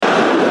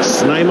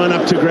Snyman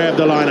up to grab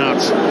the line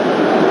out.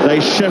 They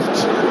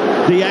shift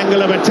the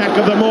angle of attack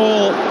of the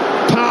maul,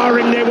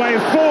 powering their way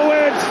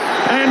forward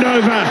and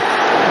over.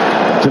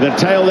 To the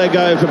tail they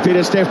go for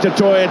Peter Steph du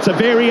Toit. It's a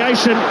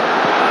variation,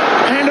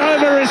 and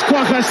over is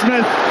Kwagga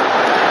Smith.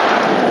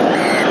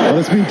 Well,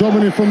 it's been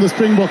dominant from the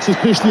Springboks,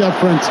 especially up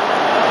front.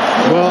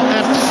 Well,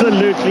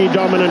 absolutely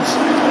dominant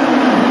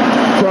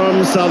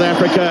from South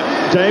Africa.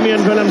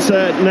 Damian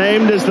Willemse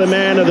named as the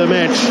man of the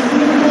match,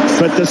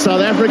 but the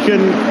South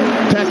African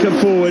pack of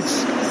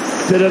forwards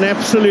did an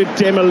absolute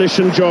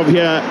demolition job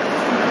here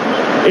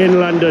in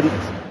London.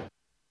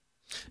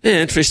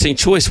 Yeah, interesting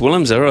choice,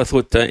 Willemse. I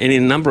thought any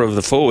number of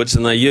the forwards,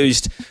 and they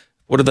used,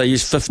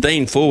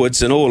 15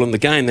 forwards in all in the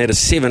game. They had a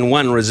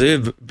 7-1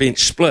 reserve bench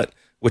split,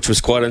 which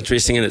was quite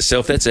interesting in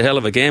itself. That's a hell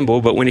of a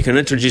gamble, but when you can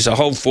introduce a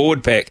whole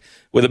forward pack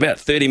with about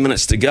 30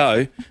 minutes to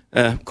go,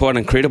 quite an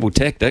incredible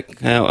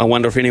tactic. I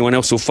wonder if anyone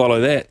else will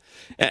follow that.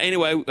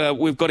 Anyway,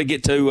 we've got to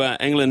get to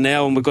England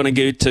now, and we're going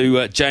to go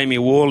to Jamie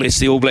Warless.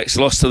 The All Blacks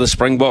lost to the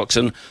Springboks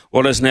in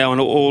what is now an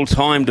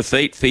all-time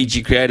defeat.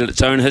 Fiji created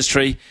its own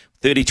history,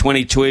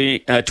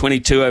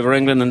 30-22 over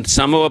England, and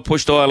Samoa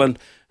pushed Ireland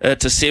to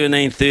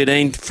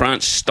 17-13.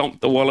 France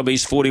stomped the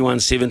Wallabies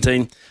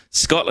 41-17.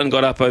 Scotland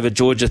got up over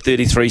Georgia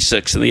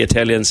 33-6, and the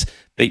Italians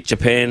beat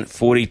Japan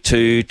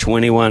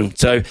 42-21.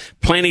 So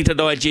plenty to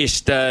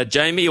digest,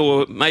 Jamie,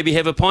 or maybe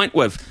have a pint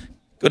with.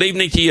 Good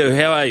evening to you.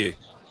 How are you?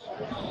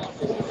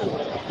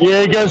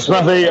 Yeah, good,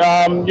 Smithy.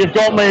 You've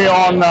got me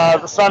on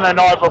the Sunday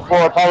night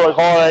before a public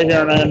holiday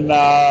here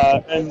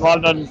in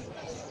London.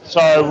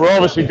 So we're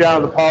obviously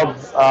down at the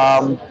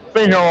pub.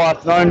 Been here all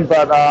afternoon,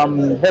 but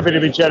happy to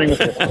be chatting with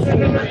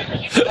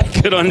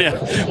you. Good on you.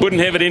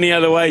 Wouldn't have it any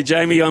other way,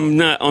 Jamie.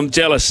 I'm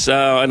jealous.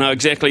 I know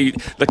exactly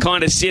the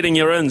kind of setting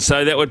you're in,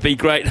 so that would be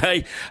great.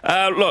 Hey,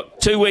 look,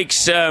 2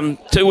 weeks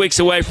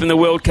away from the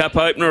World Cup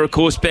opener. Of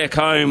course, back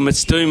home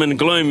it's doom and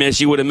gloom,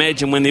 as you would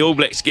imagine, when the All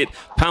Blacks get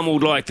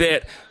pummeled like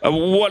that.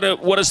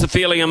 What is the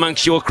feeling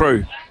amongst your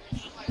crew?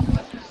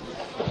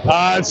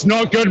 It's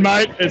not good,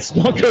 mate. It's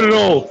not good at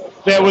all.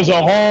 That was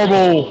a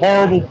horrible,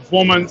 horrible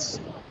performance,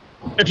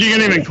 if you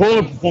can even call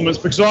it a performance,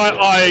 because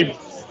I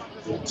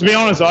to be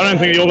honest, I don't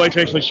think the All Blacks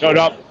actually showed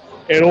up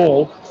at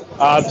all.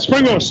 The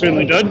Springboks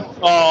certainly did.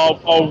 I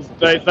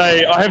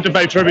have to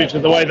pay tribute to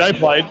the way they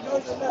played.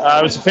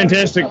 It was a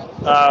fantastic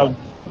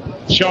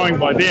showing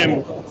by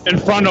them in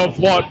front of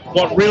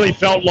what really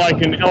felt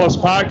like an Ellis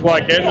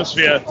Park-like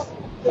atmosphere.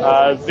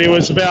 There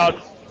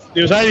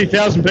was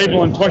 80,000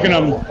 people in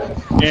Twickenham,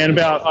 and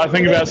about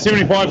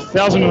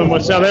 75,000 of them were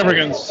South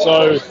Africans.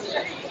 So,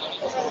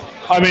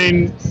 I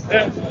mean,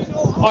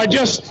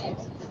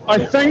 I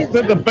think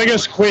that the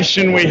biggest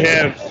question we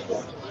have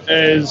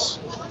is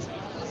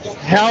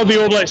how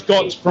the All Blacks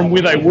got from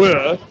where they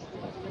were,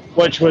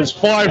 which was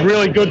 5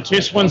 really good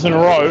test wins in a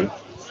row,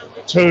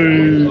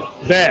 to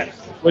that,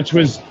 which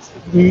was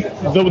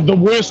the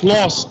worst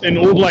loss in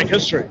All Black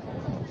history.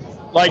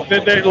 Let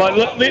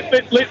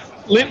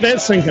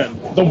that sink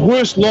in. The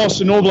worst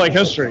loss in All Black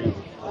history.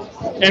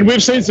 And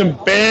we've seen some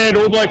bad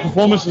All Black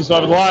performances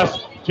over the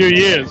last few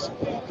years,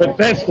 but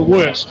that's the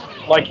worst,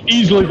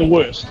 easily the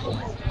worst.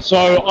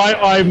 So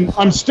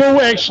I'm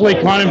still actually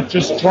kind of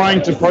just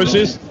trying to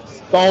process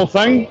the whole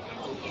thing.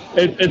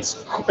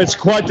 It's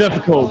quite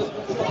difficult,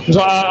 because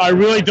I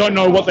really don't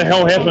know what the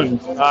hell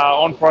happened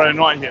on Friday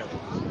night here.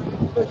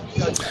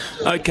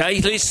 Okay,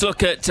 let's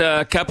look at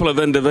a couple of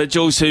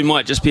individuals who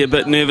might just be a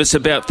bit nervous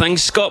about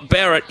things. Scott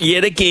Barrett,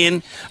 yet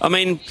again. I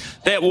mean,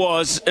 that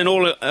was,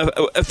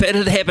 if it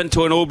had happened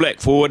to an All Black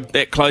forward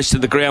that close to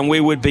the ground, we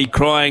would be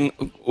crying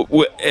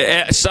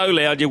so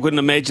loud you wouldn't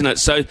imagine it.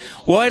 So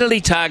why did he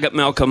target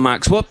Malcolm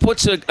Marx? What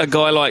puts a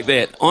guy like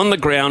that on the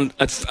ground,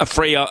 a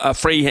free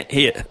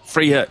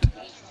hit?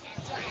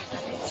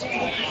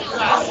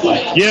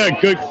 Yeah,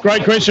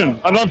 great question.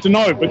 I'd love to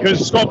know,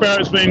 because Scott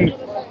Barrett's been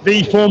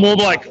the form All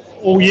Black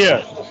all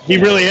year. He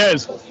really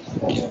has.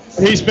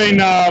 He's been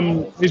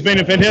a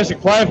fantastic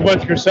player for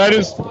both the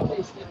Crusaders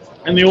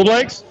and the All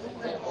Blacks.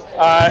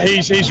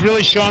 He's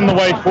really shown the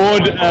way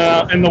forward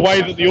and the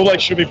way that the All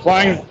Blacks should be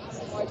playing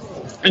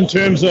in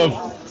terms of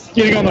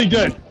getting on. He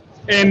did,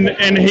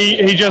 and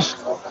he just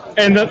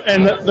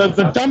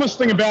the dumbest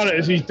thing about it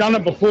is he's done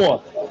it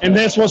before, and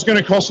that's what's going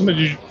to cost him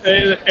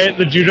at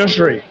the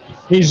judiciary.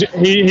 He's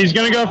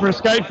going to go for a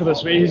skate for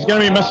this. He's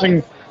going to be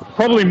missing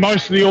probably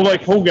most of the All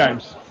Black pool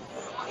games.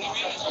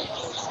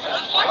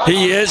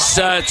 He is.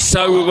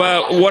 So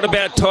what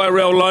about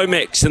Tyrell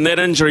Lomax and that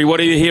injury? What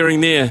are you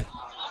hearing there?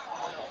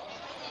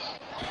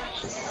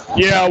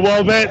 Yeah,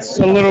 well, that's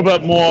a little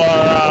bit more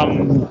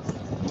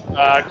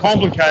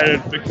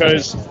complicated,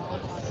 because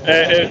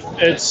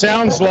it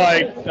sounds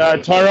like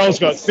Tyrell's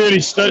got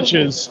 30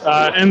 stitches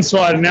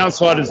inside and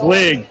outside his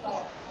leg,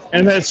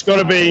 and that's got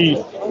to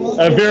be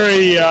a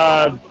very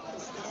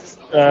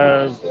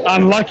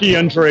unlucky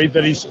injury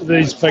that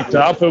he's picked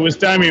up. It was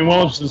Damien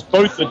Willemse's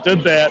boot that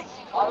did that.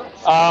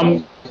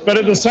 But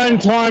at the same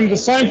time, the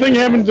same thing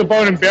happened to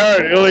Beauden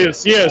Barrett earlier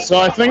this year. So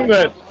I think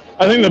the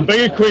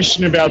bigger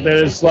question about that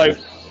is,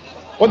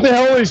 what the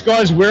hell are these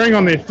guys wearing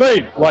on their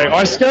feet? Like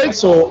ice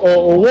skates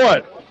or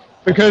what?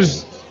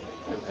 Because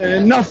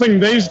nothing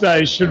these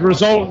days should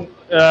result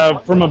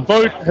from a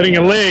boot hitting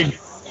a leg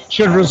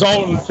should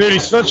result in 30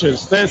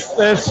 stitches.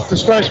 That's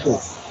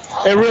disgraceful.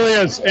 It really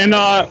is. And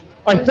I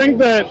think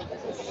that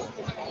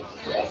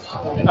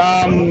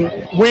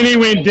when he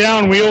went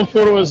down, we all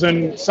thought it was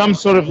in some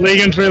sort of leg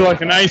injury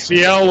like an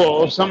ACL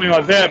or something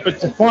like that,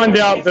 but to find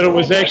out that it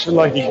was actually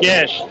like a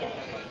gash,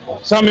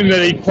 something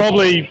that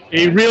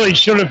he really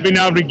should have been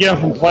able to get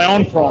up and play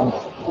on from.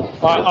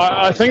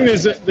 I think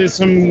there's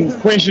some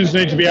questions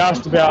need to be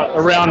asked about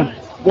around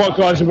what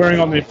guys are wearing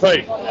on their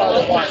feet.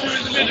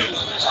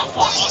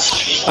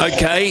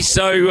 Okay,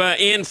 so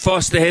Ian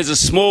Foster has a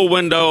small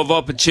window of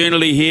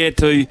opportunity here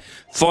to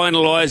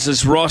finalise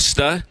his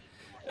roster.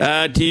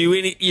 Do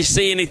you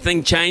see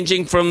anything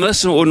changing from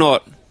this or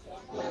not?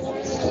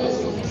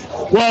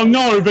 Well,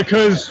 no,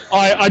 because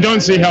I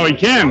don't see how he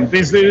can.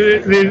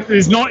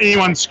 There's not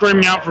anyone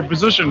screaming out for a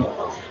position in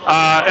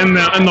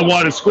the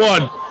wider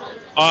squad.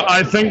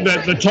 I think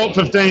that the top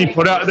 15 he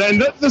put out,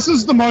 and this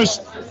is the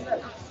most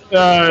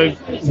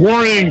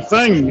worrying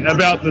thing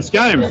about this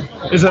game,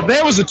 is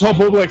that was a top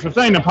All Black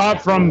 15,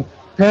 apart from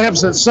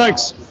perhaps at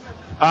 6,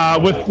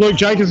 with Luke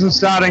Jacobson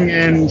starting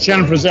and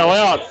Shannon Frizzell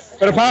out.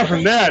 But apart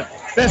from that,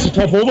 that's the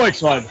top All Black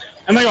side,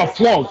 and they got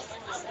flogged.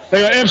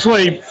 They got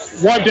absolutely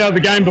wiped out of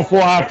the game before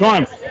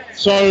half-time.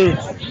 So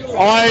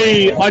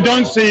I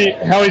don't see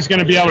how he's going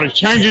to be able to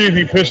change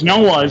anything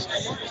personnel-wise.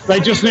 They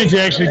just need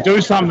to actually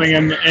do something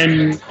in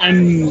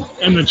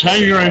the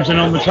changing rooms and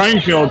on the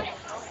training field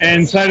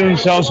and say to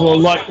themselves, well,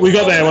 like, we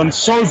got that one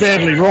so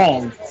badly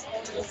wrong.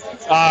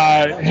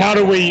 How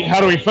do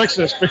we fix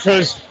this?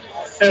 Because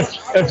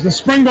if the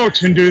Springboks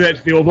can do that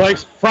to the All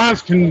Blacks,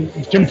 France can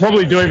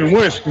probably do even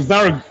worse, because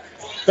they're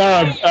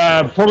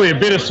probably a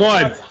better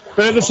side.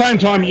 But at the same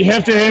time, you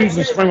have to hand it to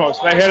the Springboks.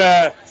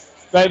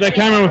 They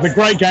came in with a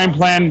great game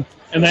plan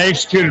and they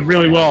executed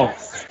really well.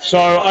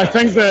 So I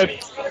think that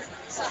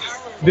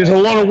there's a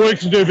lot of work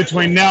to do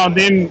between now and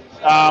then,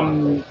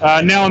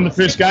 now in the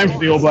first game for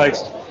the All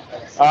Blacks.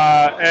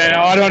 And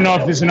I don't know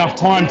if there's enough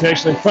time to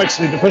actually fix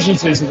the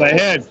deficiencies that they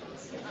had.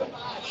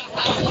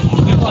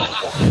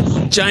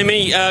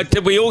 Jamie,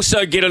 did we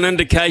also get an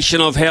indication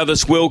of how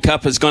this World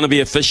Cup is going to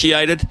be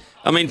officiated?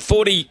 I mean,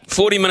 40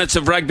 minutes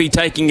of rugby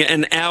taking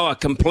an hour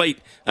complete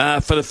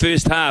for the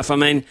first half. I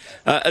mean,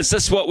 is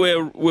this what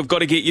we've got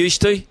to get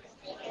used to?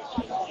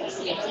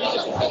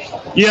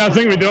 Yeah, I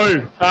think we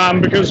do,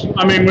 because,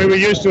 I mean, we were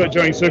used to it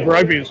during Super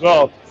Rugby as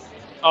well.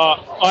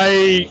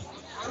 I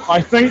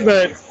think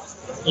that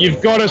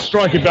you've got to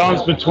strike a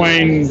balance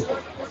between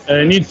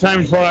an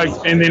entertainment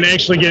product and then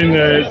actually getting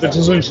the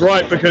decisions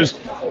right, because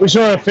we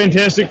saw a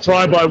fantastic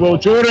try by Will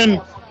Jordan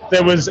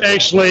that was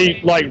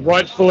actually, like,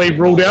 rightfully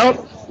ruled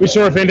out. We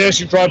saw a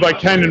fantastic try by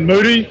Kanan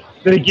Moody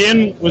that,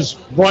 again, was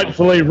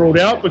rightfully ruled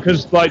out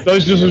because, like,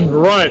 those decisions were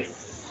right.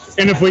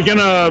 And if we're going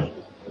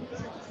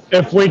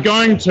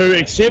to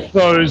accept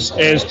those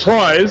as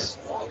tries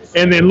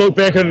and then look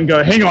back at it and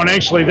go, hang on,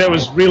 actually, that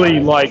was really,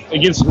 like,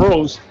 against the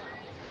rules,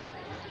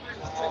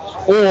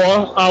 or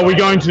are we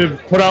going to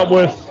put up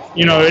with,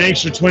 an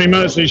extra 20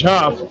 minutes each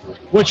half?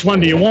 Which one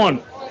do you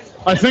want?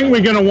 I think we're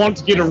going to want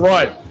to get it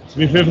right, to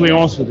be perfectly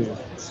honest with you.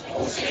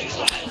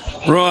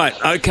 Right,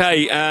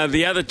 okay.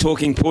 The other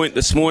talking point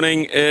this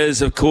morning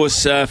is, of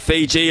course,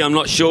 Fiji. I'm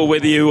not sure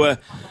whether you were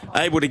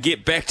able to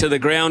get back to the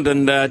ground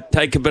and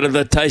take a bit of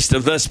the taste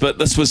of this, but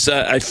this was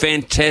a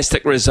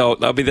fantastic result.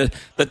 They'll be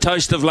the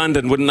toast of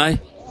London, wouldn't they?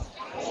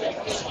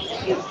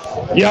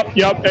 Yep.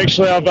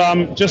 Actually,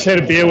 I've just had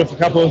a beer with a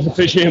couple of the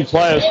Fijian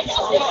players,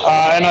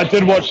 and I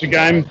did watch the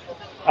game,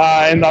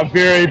 and I'm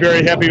very,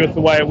 very happy with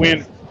the way it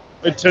went.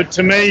 But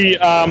to me,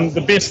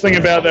 the best thing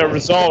about that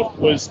result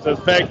was the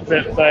fact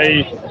that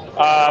they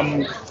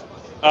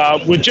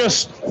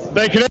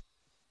they could.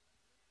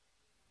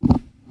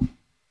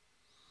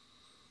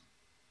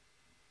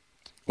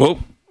 Well,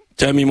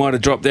 Jamie might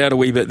have dropped out a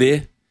wee bit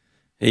there.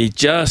 He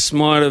just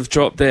might have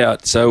dropped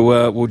out,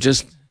 so we'll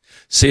just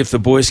see if the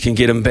boys can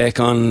get him back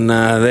on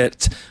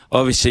that.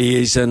 Obviously,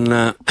 he's in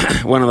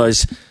one of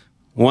those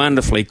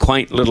wonderfully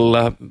quaint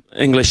little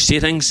English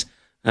settings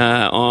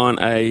on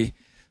a,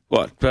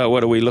 what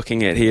are we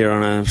looking at here,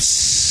 on a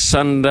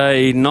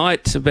Sunday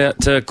night, about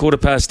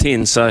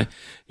 10:15. So,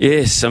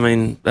 yes, I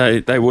mean,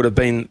 they would have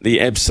been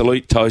the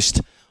absolute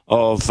toast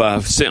of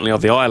certainly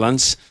of the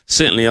islands,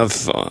 certainly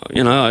of,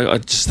 I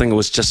just think it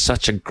was just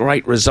such a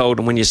great result.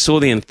 And when you saw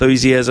the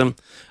enthusiasm,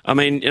 I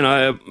mean,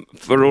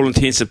 for all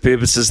intents and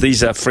purposes,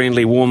 these are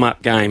friendly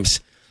warm-up games.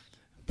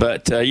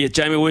 But,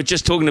 Jamie, we were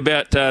just talking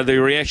about the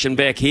reaction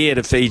back here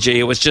to Fiji.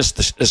 It was just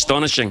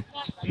astonishing.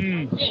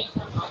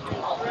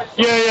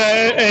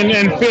 Yeah,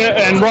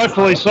 and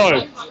rightfully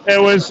so. It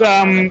was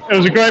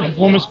a great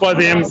performance by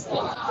them.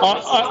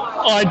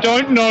 I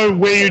don't know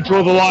where you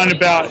draw the line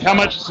about how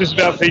much is this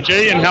about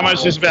Fiji and how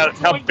much is about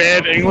how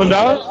bad England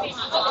are.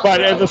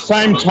 But at the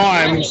same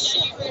time,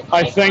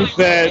 I think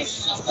that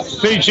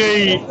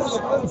Fiji,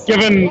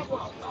 given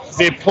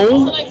their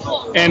pool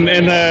and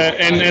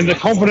the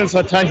confidence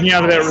they're taking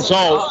out of that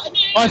result,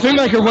 I think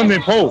they could win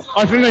their pool.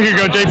 I think they could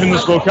go deep in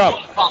this World Cup.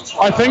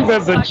 I think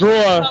that the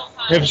draw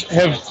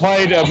have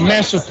played a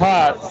massive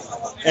part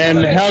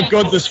in how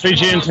good this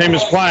Fijian team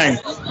is playing,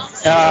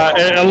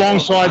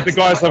 alongside the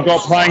guys they've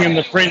got playing in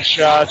the French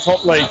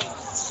top league.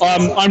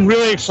 I'm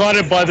really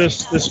excited by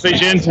this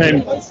Fijian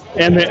team,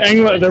 and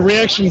the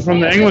reaction from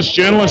the English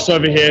journalists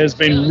over here has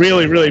been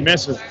really, really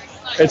massive.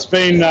 It's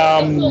been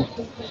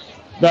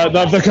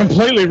they've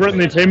completely written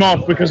their team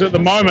off, because at the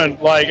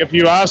moment, like, if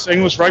you ask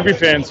English rugby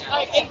fans,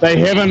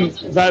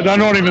 they're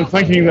not even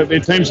thinking that their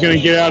team's going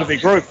to get out of their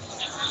group.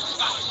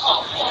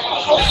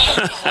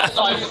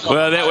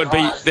 Well,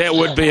 that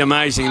would be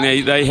amazing.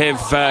 They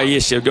have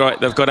yes, you're right.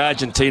 They've got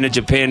Argentina,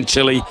 Japan,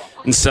 Chile,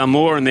 and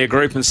Samoa in their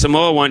group, and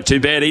Samoa weren't too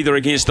bad either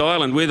against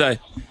Ireland, were they?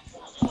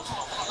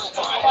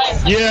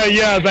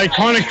 Yeah, they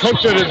kind of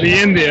cooked it at the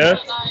end there.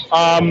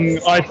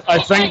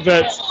 I think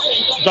that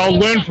they'll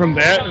learn from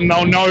that, and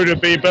they'll know to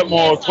be a bit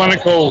more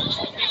clinical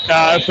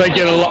if they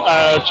get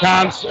a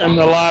chance in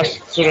the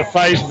last sort of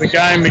phase of the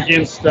game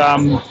against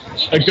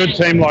a good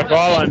team like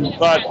Ireland.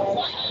 But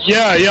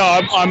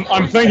yeah,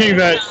 I'm thinking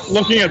that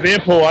looking at their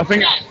pool, I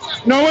think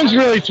no one's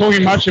really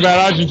talking much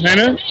about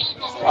Argentina.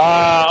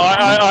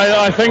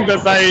 I think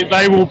that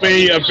they will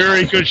be a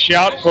very good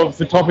shout for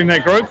topping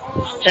that group,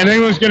 and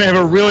England's going to have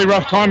a really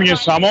rough time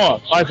against Samoa.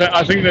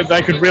 I think that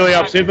they could really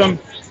upset them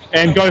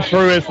and go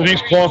through as the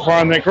next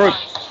qualifier in that group.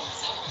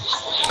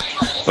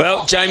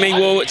 Well, Jamie,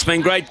 it's been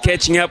great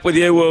catching up with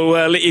you.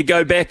 We'll let you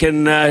go back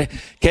and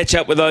catch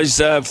up with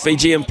those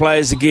Fijian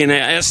players again.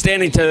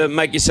 Outstanding to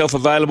make yourself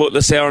available at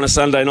this hour on a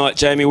Sunday night,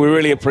 Jamie. We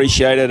really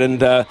appreciate it,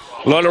 and a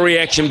lot of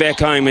reaction back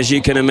home, as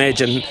you can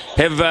imagine.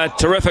 Have a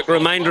terrific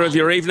remainder of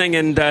your evening,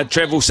 and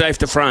travel safe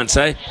to France,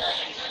 eh?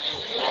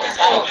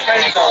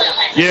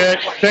 Yeah,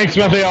 thanks,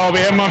 Smithy. I'll be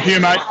having one for you,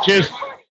 mate. Cheers.